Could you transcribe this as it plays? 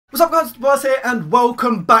What's up guys, Tobiias here and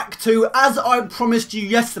welcome back to, as I promised you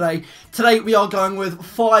yesterday, today we are going with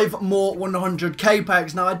 5 more 100k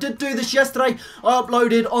packs. Now I did do this yesterday, I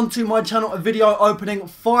uploaded onto my channel a video opening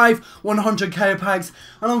 5 100k packs,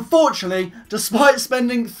 and unfortunately, despite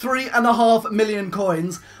spending 3.5 million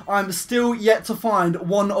coins, I'm still yet to find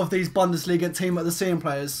one of these Bundesliga Team at the Scene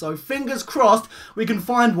players. So fingers crossed we can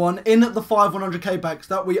find one in the 5 100k packs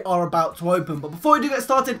that we are about to open. But before we do get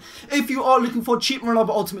started, if you are looking for cheap and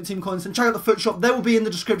reliable Ultimate Team coins, then check out the Foot Shop. They will be in the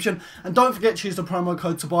description, and don't forget to use the promo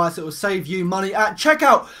code Tobias. It will save you money at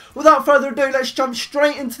checkout. Without further ado, let's jump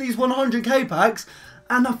straight into these 100k packs,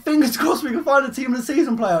 and fingers crossed we can find a Team of the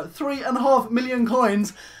Season player. 3.5 million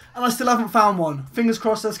coins, and I still haven't found one. Fingers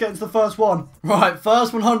crossed, let's get into the first one. Right,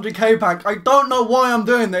 first 100k pack. I don't know why I'm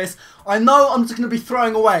doing this. I know I'm just going to be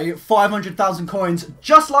throwing away 500,000 coins,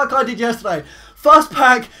 just like I did yesterday. First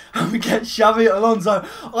pack, and we get Xabi Alonso.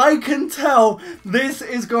 I can tell this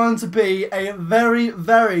is going to be a very,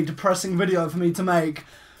 very depressing video for me to make,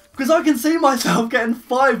 because I can see myself getting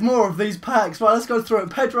 5 more of these packs. Right, let's go through it.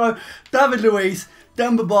 Pedro, David Luiz,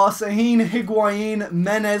 Demba Ba, Sahin, Higuain,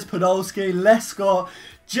 Menez, Podolski, Lescott,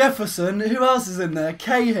 Jefferson, who else is in there?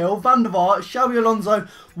 Cahill, Van der Vaart. Xabi Alonso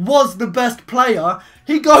was the best player.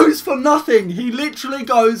 He goes for nothing. He literally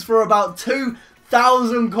goes for about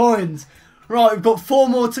 2,000 coins. Right, we've got 4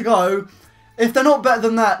 more to go. If they're not better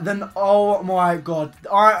than that, then oh my god,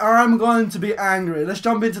 I am going to be angry. Let's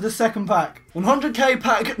jump into the second pack. 100k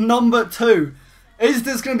pack number 2. Is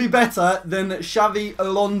this going to be better than Xabi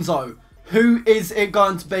Alonso? Who is it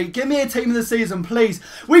going to be? Give me a Team of the Season, please.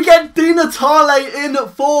 We get Di Natale in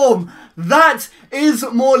form. That is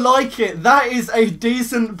more like it. That is a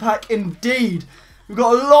decent pack indeed. We've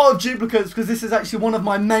got a lot of duplicates because this is actually one of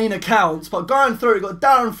my main accounts. But going through, we've got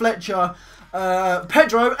Darren Fletcher,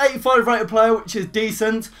 Pedro, 85 rated player, which is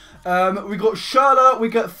decent. We got Schürrle, we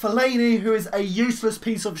got Fellaini, who is a useless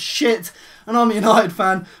piece of shit, and I'm a United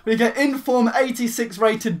fan. We get Inform 86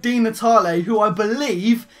 rated Di Natale, who I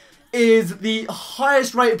believe is the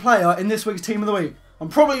highest rated player in this week's Team of the Week. I'm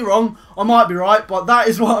probably wrong, I might be right, but that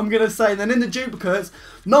is what I'm going to say. Then in the duplicates,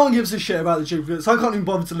 no one gives a shit about the duplicates, so I can't even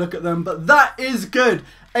bother to look at them, but that is good.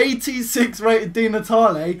 86 rated Di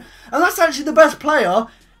Natale, and that's actually the best player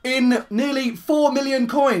in nearly 4 million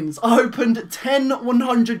coins. I opened 10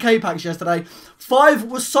 100k packs yesterday. 5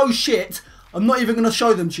 was so shit, I'm not even going to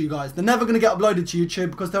show them to you guys. They're never going to get uploaded to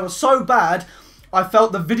YouTube because they were so bad. I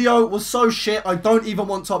felt the video was so shit, I don't even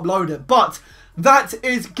want to upload it. But that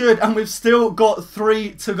is good, and we've still got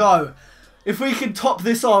 3 to go. If we could top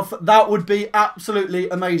this off, that would be absolutely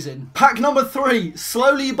amazing. Pack number 3.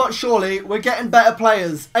 Slowly but surely, we're getting better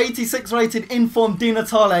players. 86 rated Inform Di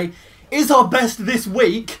Natale is our best this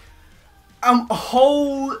week.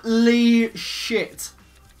 Holy shit.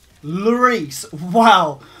 Lloris,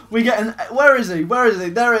 wow. We get an, where is he? Where is he?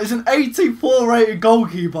 There it is, an 84 rated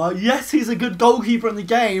goalkeeper. Yes, he's a good goalkeeper in the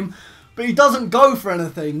game, but he doesn't go for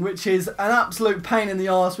anything, which is an absolute pain in the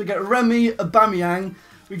arse. We get Remy Aubameyang,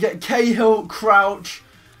 we get Cahill, Crouch,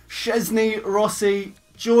 Szczesny, Rossi,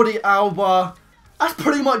 Jordi Alba. That's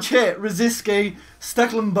pretty much it. Rosicky,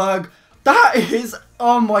 Stecklenburg. That is,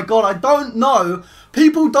 oh my god, I don't know.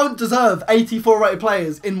 People don't deserve 84 rated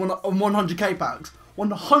players in 100k packs.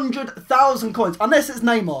 100,000 coins, unless it's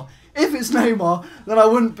Neymar. If it's Neymar, then I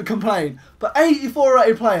wouldn't complain. But 84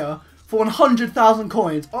 rated player for 100,000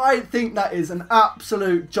 coins, I think that is an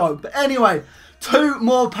absolute joke. But anyway, 2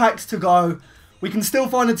 more packs to go. We can still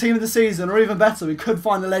find a Team of the Season, or even better, we could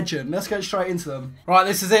find a legend. Let's get straight into them. Right,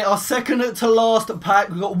 this is it, our second to last pack.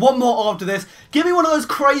 We've got 1 more after this. Give me one of those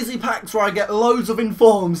crazy packs where I get loads of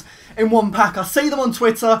informs in 1 pack. I see them on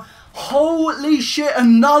Twitter. Holy shit,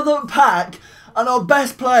 another pack. And our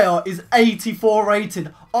best player is 84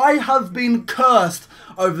 rated. I have been cursed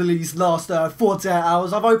over these last 48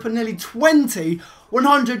 hours. I've opened nearly 20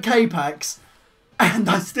 100k packs, and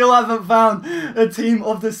I still haven't found a Team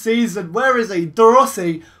of the Season. Where is he? De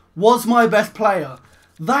Rossi was my best player.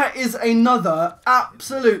 That is another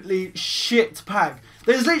absolutely shit pack.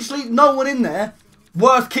 There's literally no one in there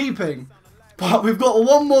worth keeping. But we've got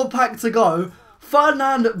 1 more pack to go.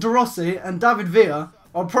 Ferdinand, De Rossi and David Villa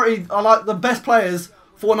are like the best players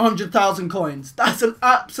for 100,000 coins. That's an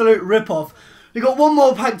absolute rip-off. We've got 1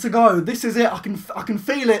 more pack to go. This is it. I can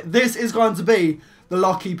feel it. This is going to be the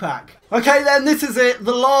lucky pack. Okay then, this is it.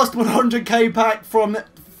 The last 100k pack from...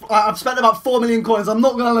 I've spent about 4 million coins. I'm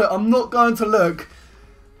not going to look.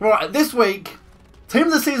 Right, this week, Team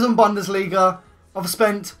of the Season Bundesliga, I've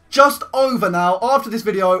spent just over now, after this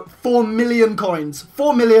video, 4 million coins.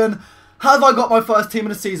 4 million. Have I got my first Team of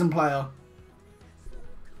the Season player?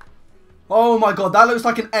 Oh my god, that looks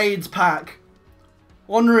like an AIDS pack.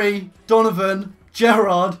 Henry, Donovan,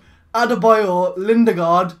 Gerrard, Adebayor,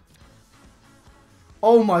 Lindegaard.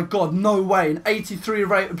 Oh my god, no way. An 83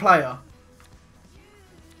 rated player.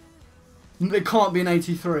 It can't be an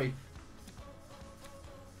 83.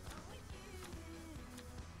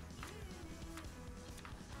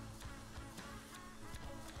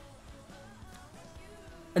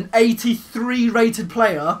 An 83 rated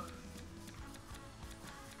player.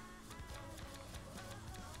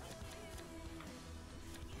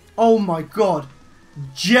 Oh my god.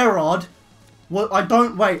 Gerrard. Well, I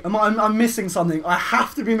don't... Wait, I'm missing something. I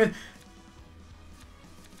have to be missing...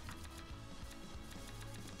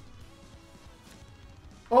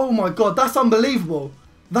 Oh my god, that's unbelievable.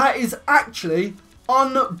 That is actually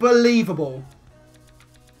unbelievable.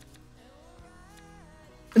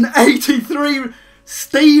 An 83...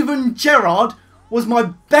 Steven Gerrard was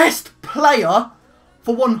my best player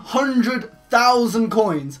for 100,000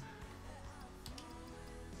 coins.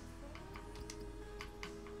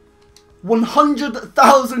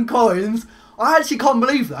 100,000 coins. I actually can't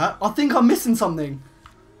believe that. I think I'm missing something.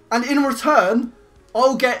 And in return,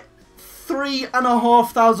 I'll get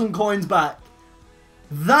 3,500 coins back.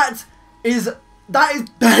 That is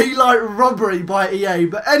daylight robbery by EA.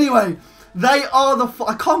 But anyway, they are the...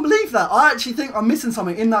 I can't believe that. I actually think I'm missing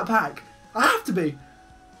something in that pack. I have to be.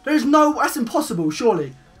 There's no... That's impossible,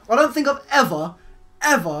 surely. I don't think I've ever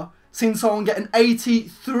seen someone get an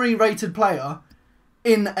 83 rated player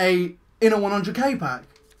in a 100k pack.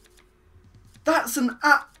 That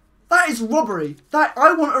is robbery.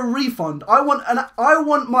 I want a refund. I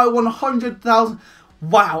want my 100,000.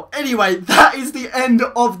 Wow. Anyway, that is the end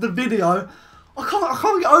of the video. I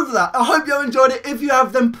can't get over that. I hope you enjoyed it. If you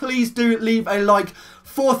have, then please do leave a like.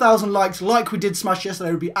 4,000 likes like we did smash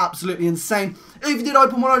yesterday would be absolutely insane. If you did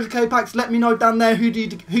open 100k packs, let me know down there who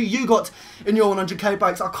you got in your 100k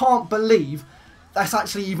packs. I can't believe that's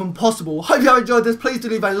actually even possible. Hope you have enjoyed this. Please do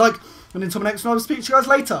leave a like. And until my next one, I'll speak to you guys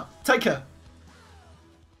later. Take care.